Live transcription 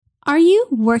Are you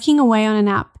working away on an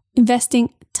app,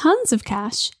 investing tons of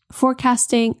cash,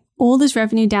 forecasting all this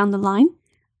revenue down the line?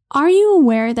 Are you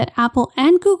aware that Apple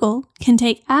and Google can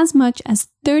take as much as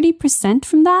 30%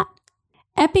 from that?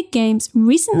 Epic Games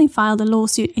recently filed a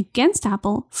lawsuit against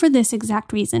Apple for this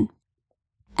exact reason.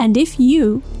 And if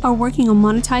you are working on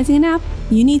monetizing an app,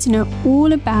 you need to know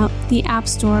all about the App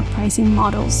Store pricing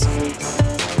models.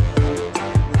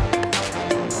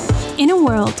 In a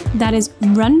world that is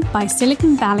run by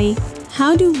Silicon Valley,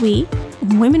 how do we,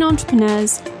 women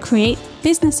entrepreneurs, create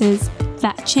businesses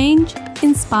that change,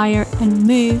 inspire, and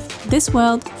move this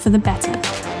world for the better,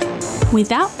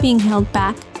 without being held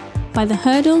back by the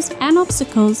hurdles and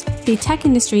obstacles the tech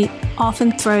industry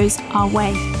often throws our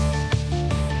way?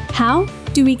 How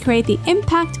do we create the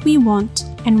impact we want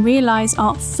and realize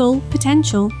our full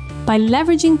potential by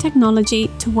leveraging technology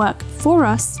to work for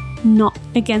us, not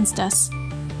against us?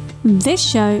 This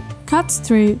show cuts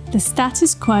through the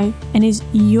status quo and is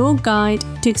your guide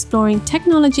to exploring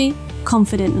technology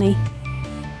confidently.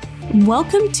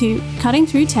 Welcome to Cutting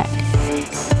Through Tech.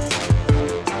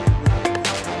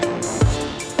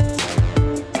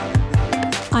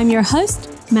 I'm your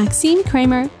host, Maxime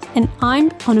Kramer, and I'm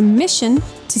on a mission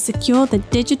to secure the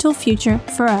digital future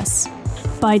for us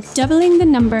by doubling the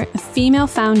number of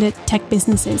female-founded tech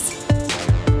businesses.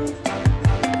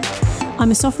 I'm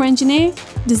a software engineer,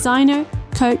 designer,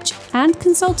 coach, and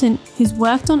consultant who's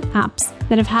worked on apps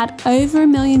that have had over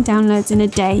 1 million downloads in a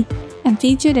day and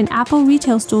featured in Apple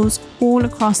retail stores all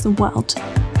across the world.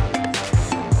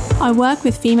 I work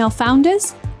with female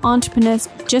founders, entrepreneurs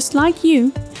just like you,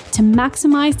 to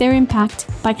maximize their impact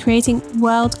by creating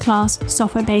world-class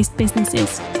software-based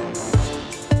businesses.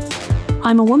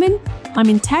 I'm a woman, I'm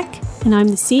in tech, and I'm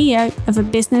the CEO of a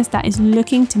business that is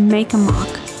looking to make a mark.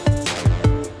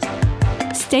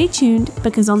 Stay tuned,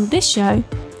 because on this show,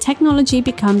 technology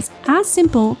becomes as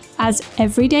simple as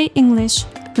everyday English,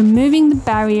 removing the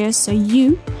barriers so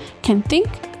you can think,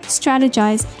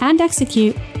 strategize, and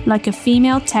execute like a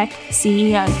female tech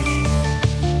CEO.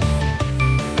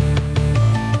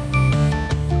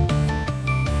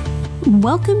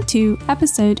 Welcome to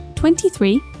episode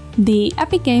 23, the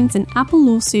Epic Games and Apple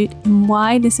lawsuit and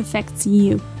why this affects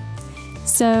you.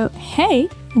 So, hey,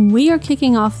 we are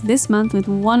kicking off this month with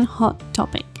one hot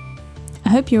topic. I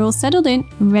hope you're all settled in,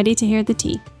 ready to hear the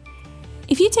tea.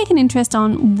 If you take an interest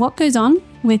on what goes on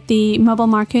with the mobile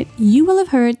market, you will have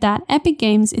heard that Epic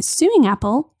Games is suing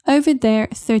Apple over their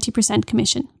 30%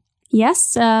 commission.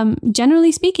 Yes,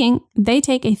 generally speaking, they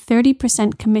take a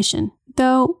 30% commission,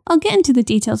 though I'll get into the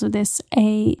details of this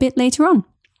a bit later on.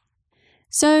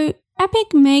 So,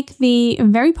 Epic make the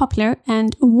very popular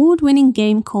and award-winning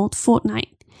game called Fortnite.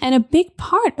 And a big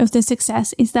part of the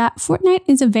success is that Fortnite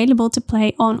is available to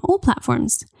play on all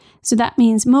platforms. So that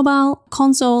means mobile,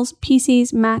 consoles,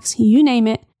 PCs, Macs, you name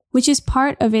it, which is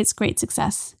part of its great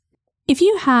success. If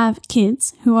you have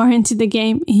kids who are into the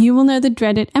game, you will know the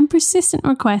dreaded and persistent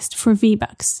request for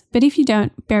V-Bucks. But if you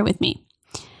don't, bear with me.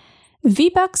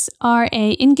 V-Bucks are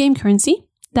an in-game currency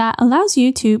that allows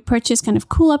you to purchase kind of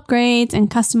cool upgrades and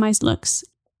customized looks.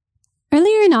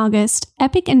 Earlier in August,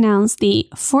 Epic announced the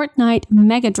Fortnite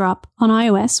Mega Drop on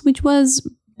iOS, which was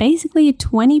basically a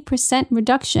 20%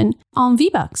 reduction on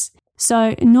V-Bucks.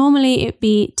 So normally it'd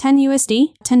be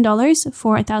 $10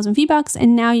 for 1,000 V-Bucks,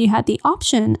 and now you had the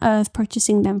option of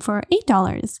purchasing them for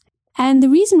 $8. And the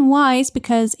reason why is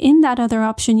because in that other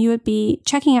option, you would be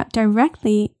checking out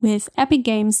directly with Epic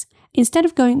Games instead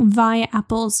of going via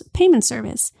Apple's payment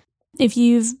service. If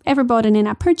you've ever bought an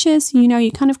in-app purchase, you know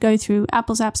you kind of go through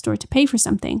Apple's App Store to pay for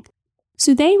something.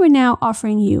 So they were now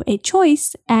offering you a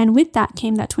choice, and with that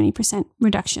came that 20%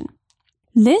 reduction.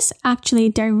 This actually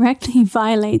directly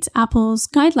violates Apple's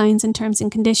guidelines and terms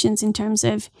and conditions in terms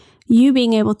of you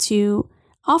being able to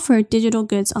offer digital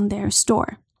goods on their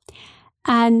store.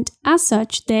 And as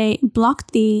such, they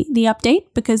blocked the update,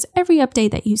 because every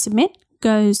update that you submit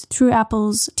goes through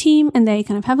Apple's team and they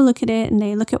kind of have a look at it and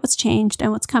they look at what's changed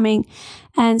and what's coming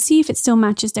and see if it still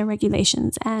matches their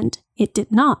regulations. And it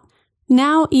did not.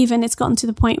 Now even it's gotten to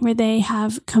the point where they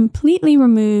have completely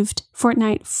removed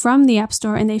Fortnite from the App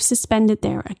Store and they've suspended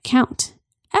their account.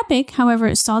 Epic,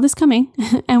 however, saw this coming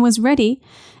and was ready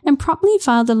and promptly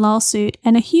filed a lawsuit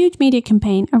and a huge media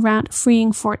campaign around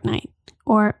freeing Fortnite,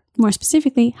 or more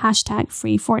specifically,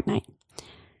 #FreeFortnite.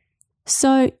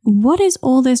 So what is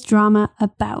all this drama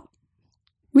about?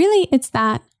 Really, it's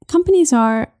that companies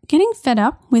are getting fed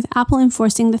up with Apple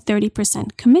enforcing the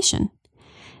 30% commission.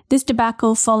 This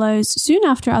debacle follows soon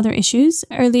after other issues.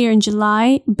 Earlier in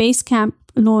July, Basecamp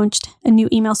launched a new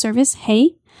email service,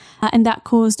 Hey, And that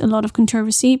caused a lot of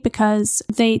controversy because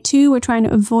they too were trying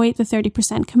to avoid the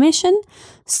 30% commission.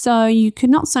 So you could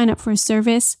not sign up for a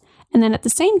service. And then at the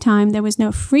same time, there was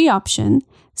no free option.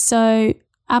 So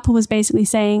Apple was basically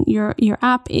saying your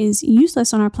app is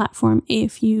useless on our platform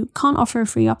if you can't offer a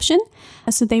free option.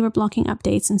 So they were blocking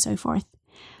updates and so forth.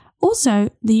 Also,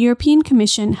 the European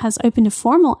Commission has opened a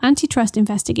formal antitrust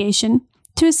investigation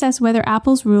to assess whether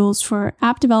Apple's rules for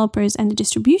app developers and the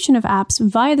distribution of apps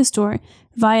via the store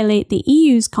violate the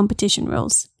EU's competition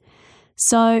rules.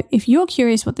 So if you're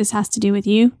curious what this has to do with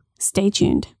you, stay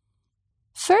tuned.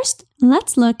 First,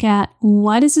 let's look at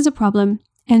why this is a problem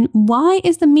and why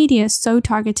is the media so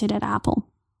targeted at Apple.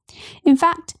 In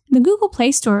fact, the Google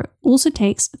Play Store also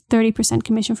takes 30%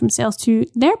 commission from sales to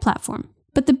their platform.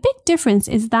 But the big difference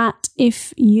is that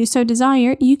if you so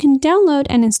desire, you can download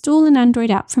and install an Android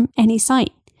app from any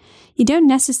site. You don't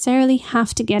necessarily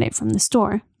have to get it from the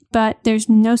store, but there's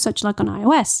no such luck on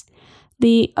iOS.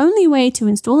 The only way to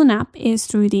install an app is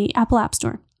through the Apple App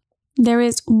Store. There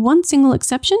is one single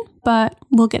exception, but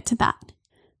we'll get to that.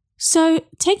 So,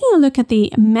 taking a look at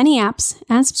the many apps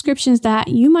and subscriptions that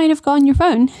you might have got on your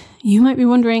phone, you might be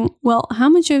wondering, well, how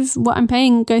much of what I'm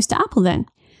paying goes to Apple then?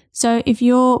 So if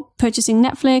you're purchasing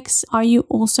Netflix, are you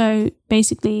also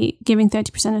basically giving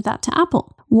 30% of that to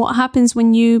Apple? What happens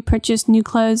when you purchase new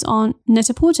clothes on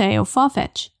Net-a-Porter or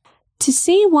Farfetch? To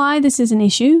see why this is an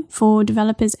issue for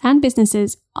developers and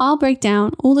businesses, I'll break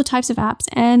down all the types of apps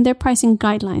and their pricing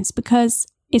guidelines because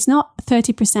it's not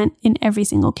 30% in every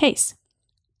single case.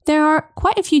 There are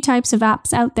quite a few types of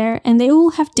apps out there and they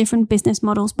all have different business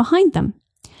models behind them.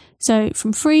 So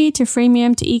from free to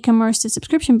freemium to e-commerce to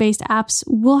subscription-based apps,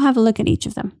 we'll have a look at each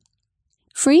of them.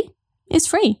 Free is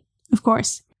free, of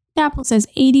course. Apple says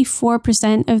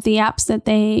 84% of the apps that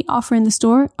they offer in the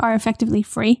store are effectively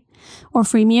free or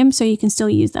freemium, so you can still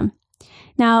use them.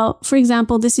 Now, for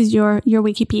example, this is your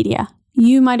Wikipedia.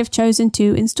 You might have chosen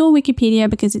to install Wikipedia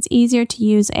because it's easier to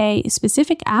use a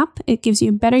specific app. It gives you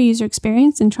a better user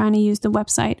experience than trying to use the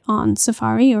website on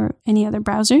Safari or any other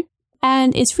browser.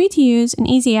 And it's free to use, an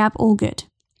easy app, all good.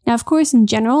 Now, of course, in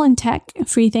general, in tech,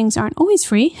 free things aren't always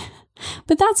free,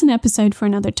 but that's an episode for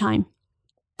another time.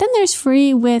 Then there's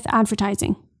free with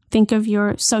advertising. Think of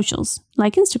your socials,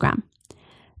 like Instagram.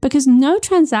 Because no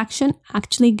transaction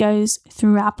actually goes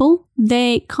through Apple,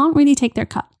 they can't really take their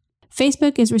cut.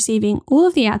 Facebook is receiving all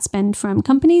of the ad spend from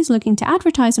companies looking to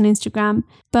advertise on Instagram,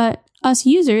 but us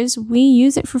users, we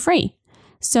use it for free.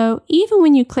 So even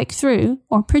when you click through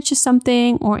or purchase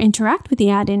something or interact with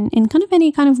the ad in kind of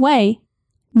any kind of way,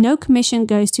 no commission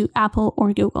goes to Apple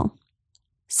or Google.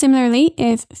 Similarly,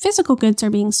 if physical goods are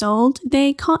being sold,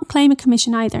 they can't claim a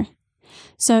commission either.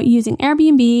 So using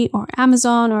Airbnb or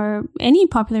Amazon or any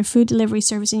popular food delivery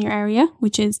service in your area,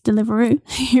 which is Deliveroo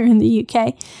here in the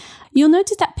UK, you'll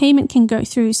notice that payment can go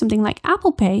through something like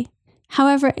Apple Pay.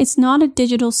 However, it's not a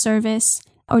digital service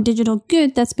or digital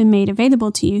good that's been made available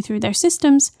to you through their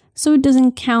systems, so it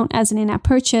doesn't count as an in-app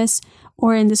purchase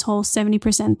or in this whole 70%,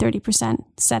 30%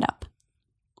 setup.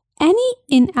 Any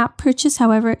in-app purchase,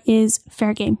 however, is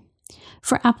fair game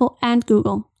for Apple and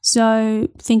Google. So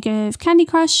think of Candy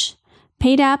Crush,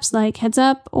 paid apps like Heads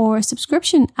Up, or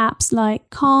subscription apps like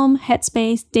Calm,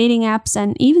 Headspace, dating apps,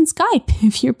 and even Skype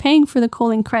if you're paying for the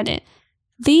calling credit.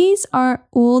 These are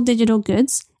all digital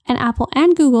goods, and Apple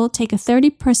and Google take a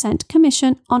 30%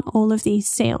 commission on all of these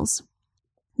sales.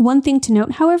 One thing to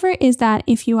note, however, is that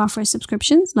if you offer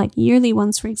subscriptions, like yearly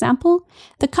ones for example,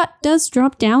 the cut does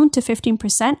drop down to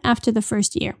 15% after the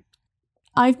first year.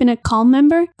 I've been a Calm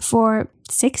member for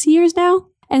 6 years now,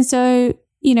 and so,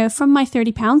 from my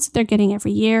 £30 they're getting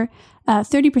every year,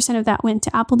 30% of that went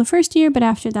to Apple the first year, but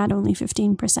after that only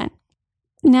 15%.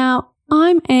 Now,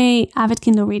 I'm an avid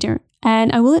Kindle reader,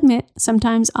 and I will admit,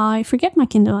 sometimes I forget my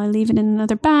Kindle. I leave it in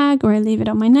another bag or I leave it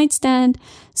on my nightstand.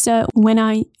 So when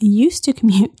I used to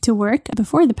commute to work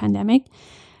before the pandemic,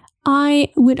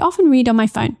 I would often read on my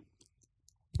phone.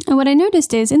 And what I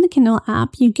noticed is in the Kindle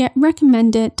app, you get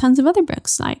recommended tons of other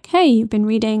books like, hey, you've been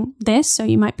reading this, so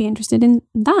you might be interested in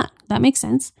that. That makes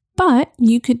sense. But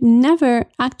you could never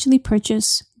actually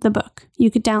purchase the book.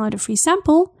 You could download a free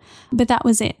sample, but that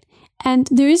was it. And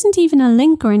there isn't even a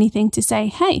link or anything to say,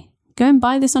 hey, go and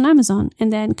buy this on Amazon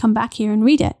and then come back here and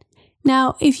read it.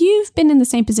 Now, if you've been in the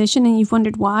same position and you've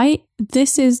wondered why,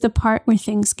 this is the part where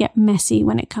things get messy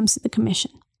when it comes to the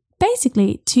commission.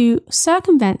 Basically, to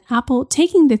circumvent Apple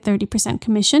taking the 30%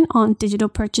 commission on digital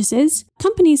purchases,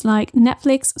 companies like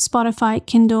Netflix, Spotify,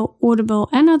 Kindle, Audible,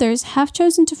 and others have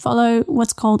chosen to follow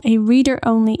what's called a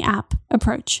reader-only app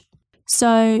approach.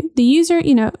 So the user,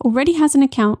 already has an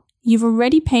account you've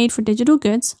already paid for digital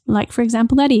goods, like for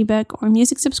example that ebook or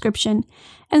music subscription,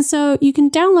 and so you can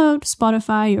download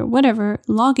Spotify or whatever,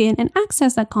 log in and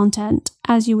access that content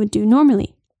as you would do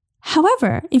normally.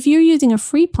 However, if you're using a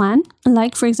free plan,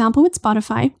 like for example with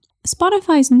Spotify,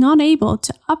 Spotify is not able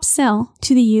to upsell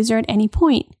to the user at any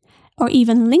point, or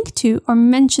even link to or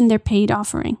mention their paid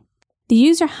offering. The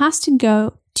user has to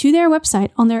go to their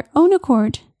website on their own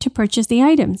accord to purchase the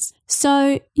items.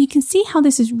 So you can see how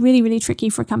this is really, really tricky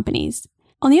for companies.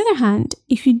 On the other hand,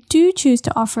 if you do choose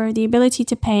to offer the ability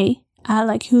to pay,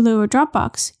 like Hulu or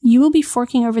Dropbox, you will be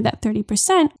forking over that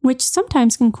 30%, which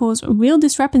sometimes can cause real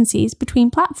discrepancies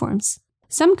between platforms.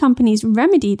 Some companies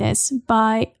remedy this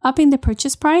by upping the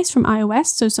purchase price from iOS,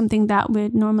 so something that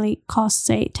would normally cost,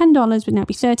 say, $10 would now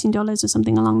be $13 or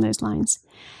something along those lines.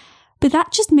 But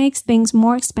that just makes things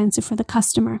more expensive for the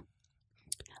customer.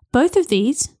 Both of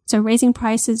these, so raising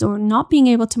prices or not being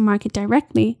able to market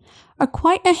directly, are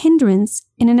quite a hindrance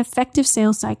in an effective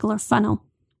sales cycle or funnel.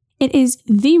 It is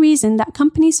the reason that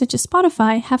companies such as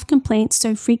Spotify have complaints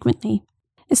so frequently,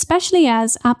 especially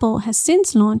as Apple has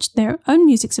since launched their own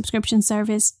music subscription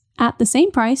service at the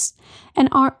same price and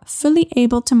are fully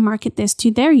able to market this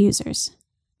to their users.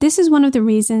 This is one of the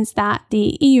reasons that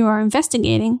the EU are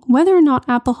investigating whether or not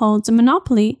Apple holds a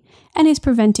monopoly and is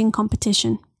preventing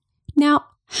competition. Now,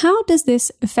 how does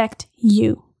this affect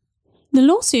you? The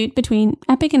lawsuit between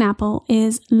Epic and Apple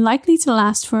is likely to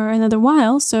last for another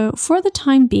while, so for the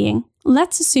time being,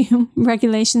 let's assume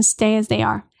regulations stay as they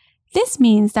are. This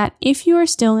means that if you are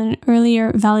still in an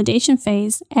earlier validation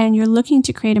phase and you're looking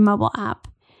to create a mobile app,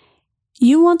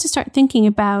 you want to start thinking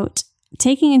about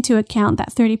taking into account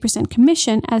that 30%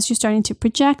 commission as you're starting to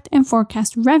project and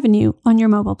forecast revenue on your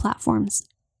mobile platforms.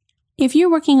 If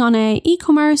you're working on an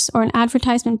e-commerce or an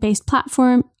advertisement-based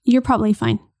platform, you're probably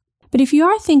fine. But if you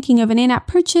are thinking of an in-app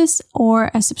purchase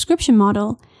or a subscription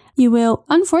model, you will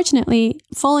unfortunately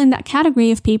fall in that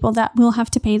category of people that will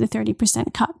have to pay the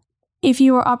 30% cut. If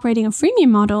you are operating a freemium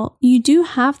model, you do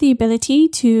have the ability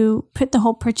to put the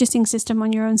whole purchasing system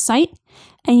on your own site,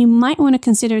 and you might want to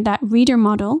consider that reader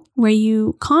model where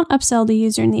you can't upsell the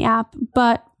user in the app,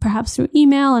 but perhaps through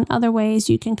email and other ways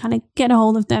you can kind of get a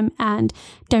hold of them and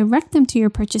direct them to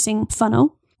your purchasing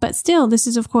funnel. But still, this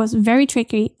is of course very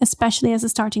tricky, especially as a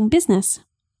starting business.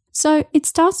 So it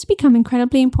starts to become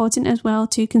incredibly important as well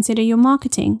to consider your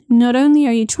marketing. Not only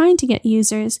are you trying to get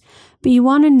users, but you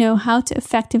want to know how to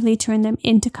effectively turn them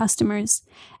into customers.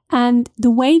 And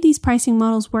the way these pricing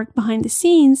models work behind the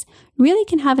scenes really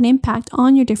can have an impact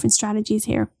on your different strategies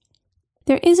here.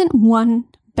 There isn't one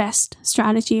best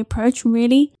strategy approach,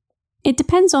 really. It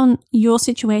depends on your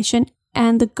situation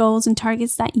and the goals and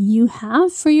targets that you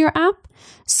have for your app.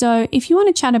 So if you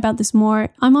want to chat about this more,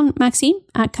 I'm on Maxime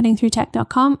at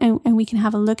cuttingthroughtech.com and we can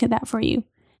have a look at that for you.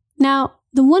 Now,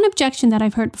 the one objection that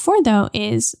I've heard before though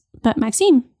is, but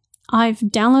Maxime, I've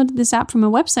downloaded this app from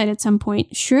a website at some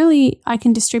point. Surely I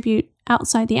can distribute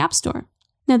outside the App Store.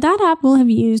 Now that app will have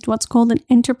used what's called an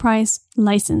enterprise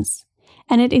license,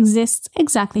 and it exists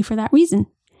exactly for that reason.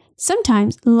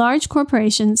 Sometimes large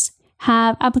corporations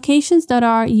have applications that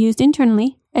are used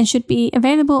internally and should be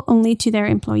available only to their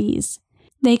employees.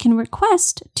 They can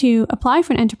request to apply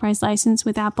for an enterprise license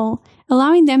with Apple,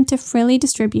 allowing them to freely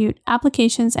distribute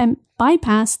applications and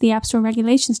bypass the App Store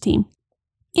regulations team.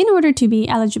 In order to be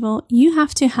eligible, you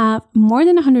have to have more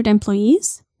than 100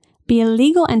 employees, be a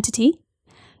legal entity,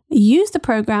 use the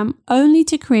program only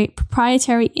to create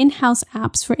proprietary in-house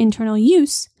apps for internal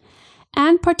use,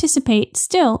 and participate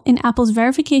still in Apple's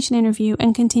verification interview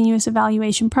and continuous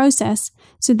evaluation process,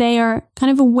 so they are kind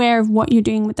of aware of what you're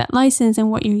doing with that license and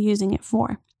what you're using it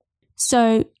for.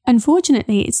 So,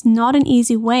 unfortunately, it's not an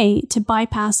easy way to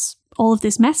bypass all of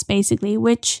this mess, basically,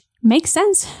 which makes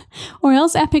sense, or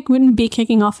else Epic wouldn't be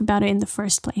kicking off about it in the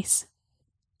first place.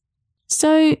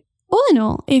 So, all in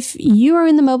all, if you are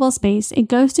in the mobile space, it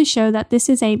goes to show that this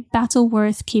is a battle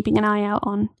worth keeping an eye out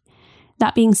on.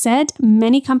 That being said,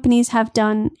 many companies have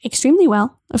done extremely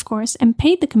well, of course, and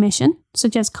paid the commission,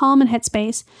 such as Calm and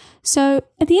Headspace. So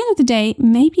at the end of the day,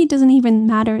 maybe it doesn't even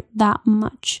matter that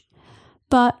much.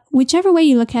 But whichever way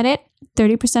you look at it,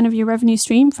 30% of your revenue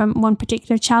stream from one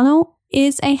particular channel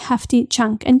is a hefty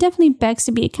chunk and definitely begs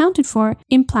to be accounted for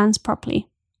in plans properly.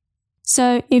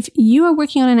 So if you are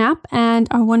working on an app and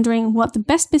are wondering what the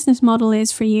best business model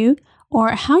is for you or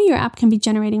how your app can be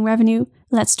generating revenue,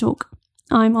 let's talk.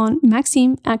 I'm on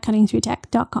Maxime at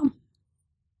cuttingthroughtech.com.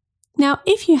 Now,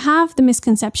 if you have the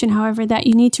misconception, however, that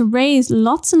you need to raise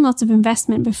lots and lots of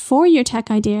investment before your tech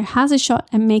idea has a shot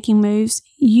at making moves,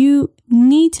 you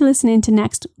need to listen into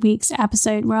next week's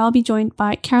episode where I'll be joined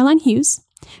by Caroline Hughes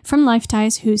from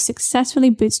Lifeties, who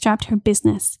successfully bootstrapped her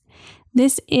business.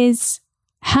 This is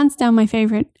hands down my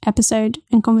favorite episode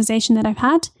and conversation that I've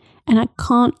had, and I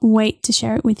can't wait to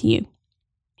share it with you.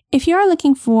 If you are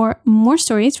looking for more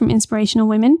stories from inspirational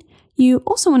women, you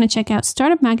also want to check out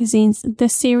Startup Magazine's The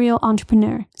Serial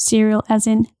Entrepreneur. Serial as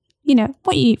in,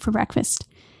 what you eat for breakfast.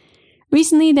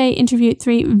 Recently, they interviewed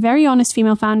 3 very honest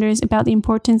female founders about the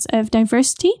importance of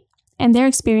diversity and their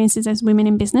experiences as women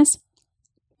in business.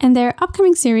 And their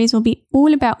upcoming series will be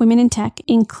all about women in tech,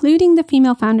 including the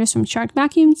female founders from Shark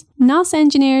Vacuums, NASA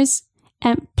engineers,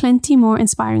 and plenty more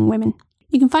inspiring women.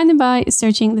 You can find them by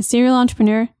searching The Serial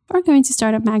Entrepreneur or going to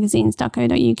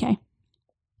startupmagazines.co.uk.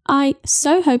 I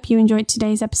so hope you enjoyed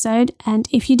today's episode, and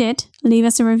if you did, leave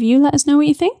us a review, let us know what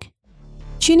you think.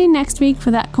 Tune in next week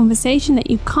for that conversation that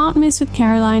you can't miss with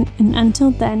Caroline, and until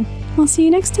then, I'll see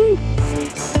you next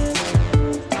time.